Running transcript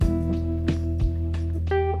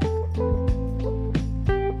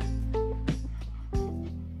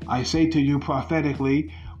I say to you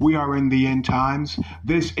prophetically, we are in the end times.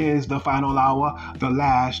 This is the final hour, the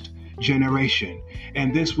last generation.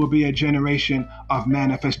 And this will be a generation of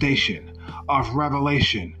manifestation, of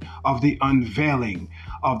revelation, of the unveiling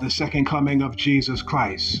of the second coming of Jesus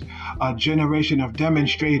Christ, a generation of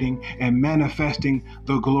demonstrating and manifesting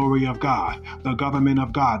the glory of God, the government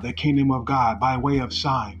of God, the kingdom of God by way of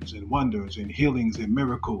signs and wonders and healings and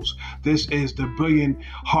miracles. This is the billion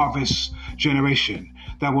harvest generation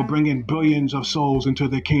that will bring in billions of souls into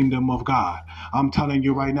the kingdom of God. I'm telling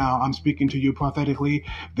you right now, I'm speaking to you prophetically.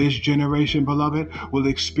 This generation, beloved, will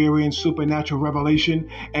experience supernatural revelation,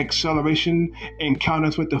 acceleration,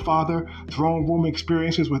 encounters with the Father, throne room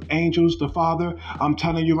experiences with angels, the Father. I'm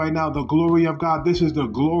telling you right now, the glory of God. This is the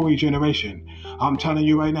glory generation. I'm telling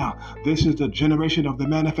you right now, this is the generation of the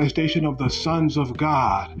manifestation of the sons of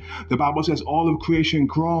God. The Bible says all of creation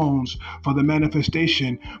groans for the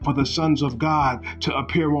manifestation for the sons of God to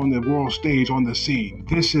appear on the world stage, on the scene.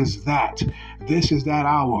 This is that. This is that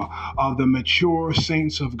hour of the mature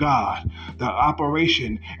saints of God, the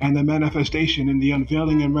operation and the manifestation and the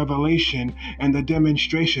unveiling and revelation and the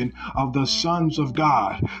demonstration of the sons of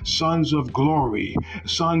God, sons of glory,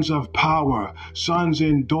 sons of power, sons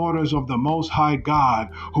and daughters of the Most High God,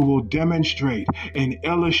 who will demonstrate and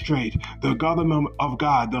illustrate the government of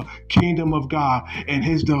God, the kingdom of God, and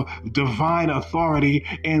his divine authority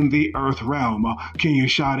in the earth realm. Can you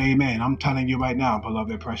shout amen? I'm telling you right now,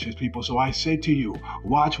 beloved precious people. So I say to you,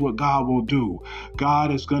 watch what God will do.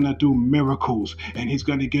 God is going to do miracles, and he's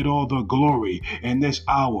going to get all the glory in this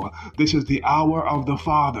hour. This is the hour of the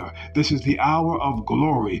Father. This is the hour of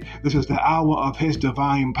glory. This is the hour of his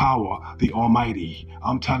divine power, the Almighty.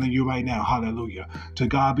 I'm telling you right now, hallelujah. To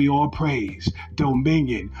God be all praise,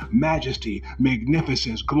 dominion, majesty,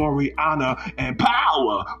 magnificence, glory, honor, and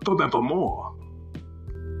power forevermore.